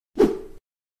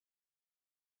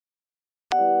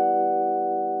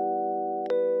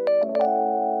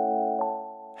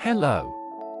Hello.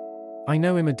 I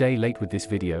know I'm a day late with this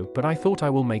video, but I thought I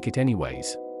will make it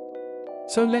anyways.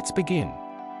 So let's begin.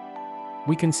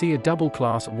 We can see a double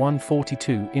class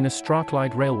 142 in a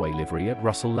Strathclyde Railway livery at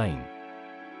Russel Lane.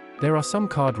 There are some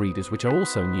card readers which are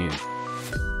also new.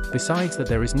 Besides that,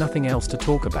 there is nothing else to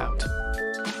talk about,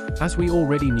 as we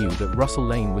already knew that Russel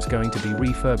Lane was going to be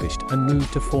refurbished and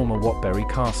moved to former Watbury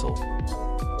Castle.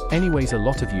 Anyways, a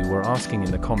lot of you were asking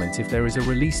in the comments if there is a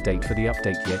release date for the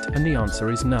update yet, and the answer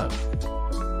is no.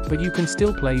 But you can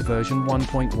still play version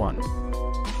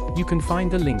 1.1. You can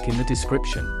find the link in the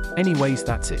description. Anyways,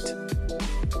 that's it.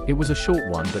 It was a short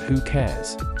one, but who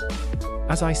cares?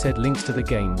 As I said, links to the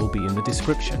game will be in the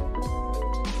description.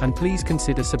 And please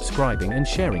consider subscribing and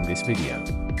sharing this video.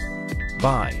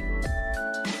 Bye.